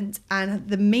fulfillment and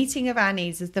the meeting of our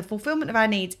needs, the fulfillment of our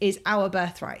needs is our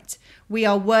birthright. We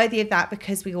are worthy of that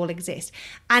because we all exist.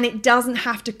 And it doesn't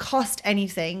have to cost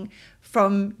anything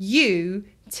from you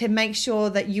to make sure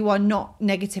that you are not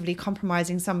negatively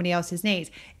compromising somebody else's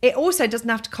needs. It also doesn't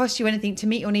have to cost you anything to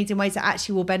meet your needs in ways that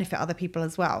actually will benefit other people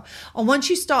as well. And once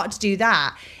you start to do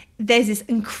that, there's this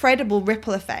incredible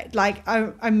ripple effect. Like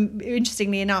I'm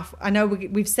interestingly enough, I know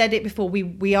we've said it before,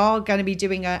 we are going to be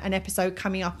doing an episode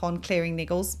coming up on clearing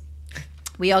niggles.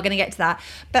 We are going to get to that.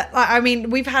 But I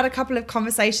mean, we've had a couple of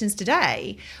conversations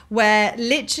today where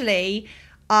literally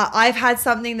I've had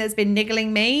something that's been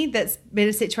niggling me, that's been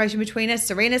a situation between us.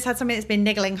 Serena's had something that's been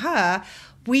niggling her.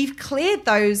 We've cleared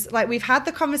those, like we've had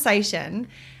the conversation,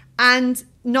 and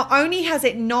not only has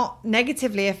it not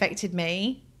negatively affected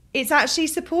me, it's actually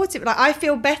supportive. Like I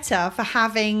feel better for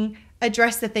having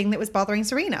addressed the thing that was bothering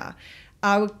Serena.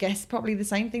 I would guess probably the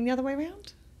same thing the other way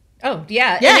around. Oh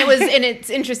yeah. And it's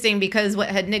interesting because what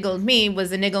had niggled me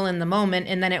was a niggle in the moment,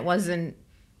 and then it was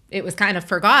kind of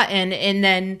forgotten, and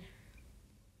then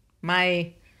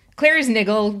my Claire's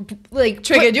niggle like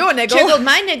triggered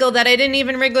my niggle that I didn't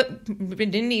even wriggle,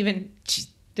 didn't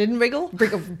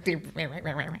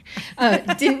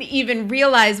even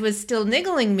realize was still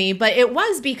niggling me, but it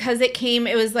was because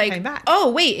it was like, came back.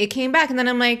 Oh wait, it came back. And then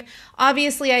I'm like,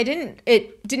 obviously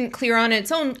it didn't clear on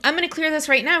its own. I'm going to clear this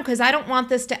right now because I don't want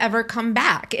this to ever come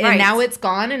back. And now it's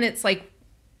gone, and it's like,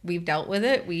 we've dealt with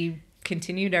it. We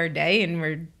continued our day,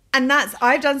 and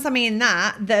I've done something in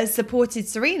that has supported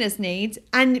Serena's needs.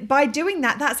 And by doing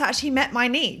that, that's actually met my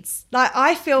needs. Like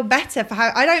I feel better for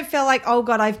how I don't feel like, oh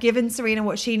God, I've given Serena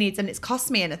what she needs and it's cost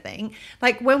me anything.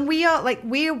 Like when we are like,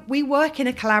 we work in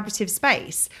a collaborative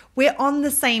space. We're on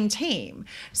the same team.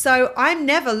 So I'm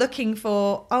never looking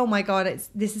for, oh my God,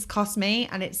 this has cost me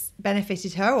and it's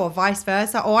benefited her, or vice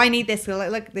versa. Oh, I need this.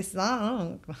 Look, this is,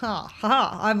 I'm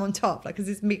on top. Like, because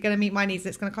it's going to meet my needs.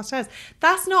 It's going to cost hers.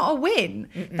 That's not a win.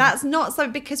 Mm-mm. That's not so,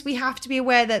 because we have to be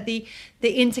aware that the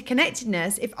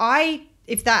interconnectedness,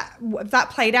 if that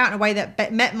played out in a way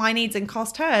that met my needs and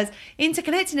cost hers,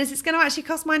 interconnectedness is going to actually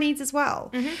cost my needs as well.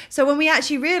 Mm-hmm. So when we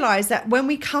actually realize that when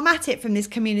we come at it from this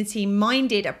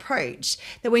community-minded approach,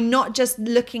 that we're not just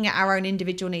looking at our own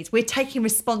individual needs, we're taking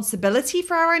responsibility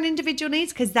for our own individual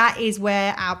needs, because that is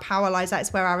where our power lies.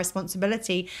 That's where our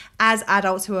responsibility as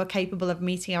adults who are capable of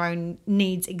meeting our own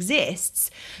needs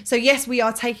exists. So yes, we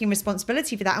are taking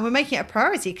responsibility for that, and we're making it a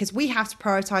priority because we have to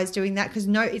prioritize doing that, because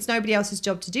it's nobody else's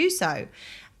job to do so.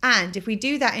 And if we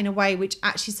do that in a way which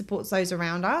actually supports those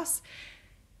around us,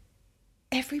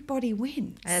 everybody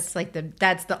wins. That's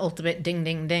the ultimate ding,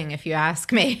 ding, ding, if you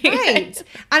ask me. Right.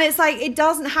 And it's like, it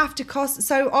doesn't have to cost.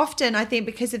 So often I think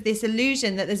because of this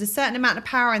illusion that there's a certain amount of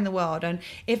power in the world, and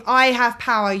if I have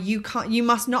power, you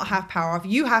must not have power. If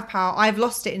you have power, I've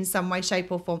lost it in some way,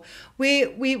 shape or form.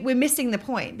 We're missing the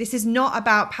point. This is not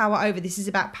about power over. This is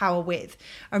about power with,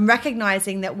 and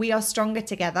recognizing that we are stronger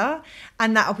together,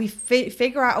 and that we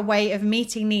figure out a way of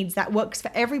meeting needs that works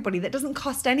for everybody, that doesn't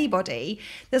cost anybody.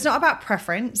 That's not about preference.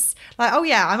 Like, oh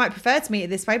yeah, I might prefer to meet it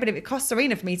this way, but if it costs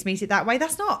Serena for me to meet it that way,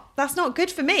 that's not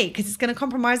good for me, because it's going to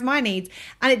compromise my needs,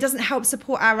 and it doesn't help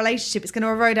support our relationship. It's going to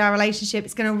erode our relationship.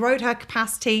 It's going to erode her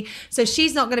capacity. So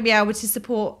she's not going to be able to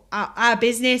support our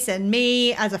business and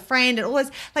me as a friend and all this.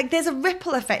 Like, there's a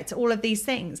ripple effect to all of these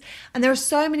things. And there are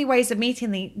so many ways of meeting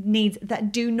the needs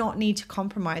that do not need to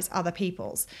compromise other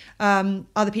people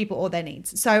or their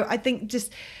needs. So I think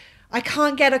I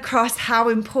can't get across how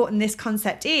important this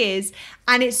concept is.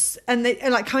 And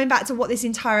like coming back to what this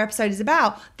entire episode is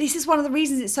about, this is one of the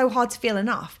reasons it's so hard to feel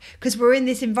enough, because we're in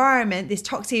this environment, this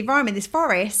toxic environment, this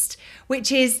forest,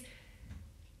 which is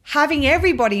having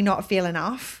everybody not feel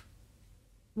enough.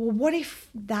 Well, what if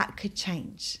that could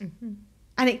change? Mm-hmm.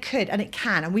 And it could, and it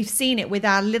can. And we've seen it with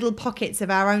our little pockets of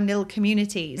our own little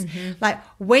communities. Mm-hmm. Like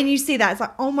when you see that, it's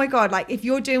like, oh my God, like if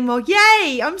you're doing well,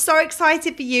 yay, I'm so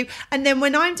excited for you. And then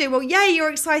when I'm doing well, yay, you're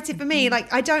excited for me. Mm-hmm.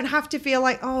 Like I don't have to feel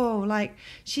like, oh, like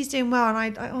she's doing well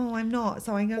and I'm not.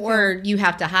 So I'm going to Or you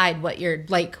have to hide what you're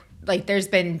like there's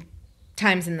been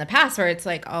times in the past where it's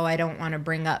like, oh, I don't want to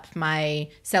bring up my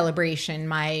celebration,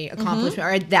 my accomplishment,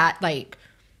 mm-hmm. or that, like,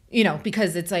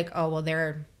 because it's like, oh, well,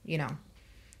 they're,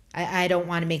 I don't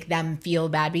want to make them feel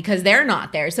bad because they're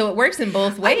not there. So it works in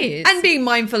both ways. And being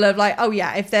mindful of like, oh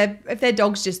yeah, if their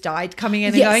dog's just died, coming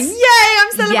in and going, yay,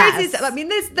 I'm celebrating. Yes. I mean,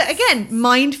 there's again,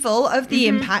 mindful of the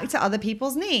mm-hmm. impact to other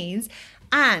people's needs.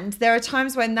 And there are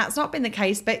times when that's not been the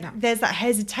case, but there's that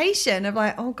hesitation of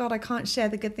like, oh God, I can't share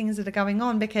the good things that are going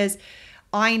on because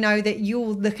I know that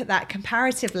you'll look at that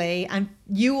comparatively and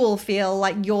you will feel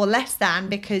like you're less than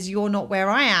because you're not where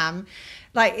I am.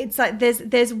 Like, it's like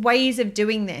there's ways of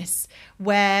doing this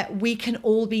where we can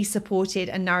all be supported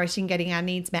and nourished in getting our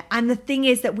needs met. And the thing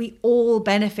is that we all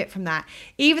benefit from that.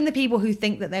 Even the people who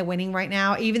think that they're winning right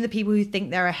now, even the people who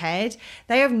think they're ahead,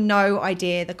 they have no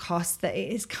idea the cost that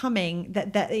it is coming,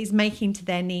 that is making to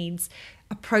their needs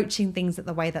approaching things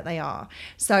the way that they are.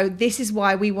 So this is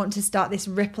why we want to start this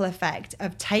ripple effect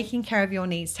of taking care of your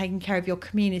needs, taking care of your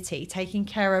community, taking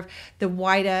care of the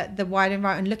wider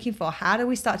environment, and looking for how do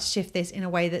we start to shift this in a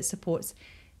way that supports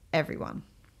everyone.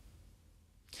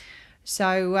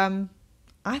 So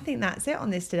I think that's it on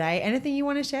this today. Anything you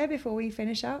want to share before we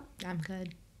finish up? I'm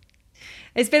good.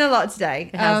 It's been a lot today,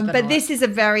 but this is a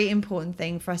very important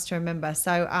thing for us to remember.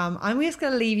 So I'm just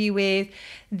going to leave you with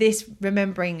this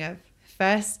remembering of,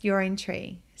 first, your own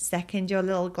tree. Second, your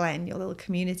little glen, your little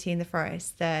community in the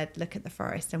forest. Third, look at the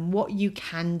forest and what you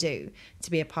can do to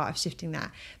be a part of shifting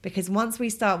that. Because once we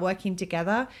start working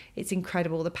together, it's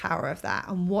incredible the power of that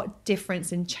and what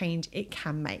difference and change it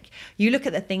can make. You look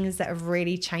at the things that have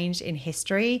really changed in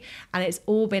history, and it's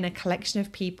all been a collection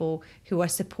of people who are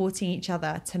supporting each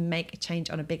other to make a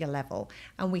change on a bigger level.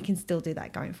 And we can still do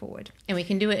that going forward. And we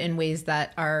can do it in ways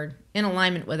that are in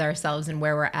alignment with ourselves and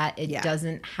where we're at. It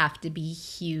doesn't have to be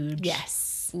huge. Yes.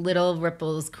 Little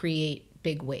ripples create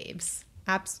big waves.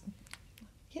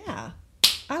 Yeah,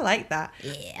 I like that.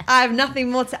 Yeah. I have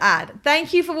nothing more to add.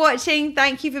 Thank you for watching.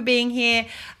 Thank you for being here.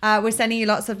 We're sending you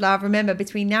lots of love. Remember,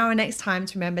 between now and next time,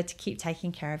 to remember to keep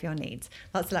taking care of your needs.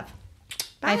 Lots of love.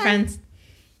 Bye, friends.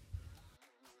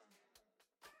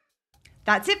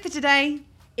 That's it for today.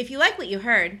 If you like what you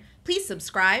heard, please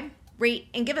subscribe, rate,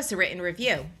 and give us a written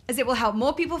review, as it will help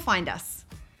more people find us.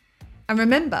 And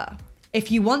remember, if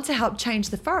you want to help change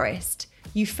the forest,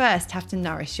 you first have to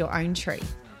nourish your own tree.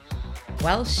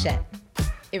 Well, shit.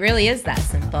 It really is that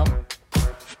simple.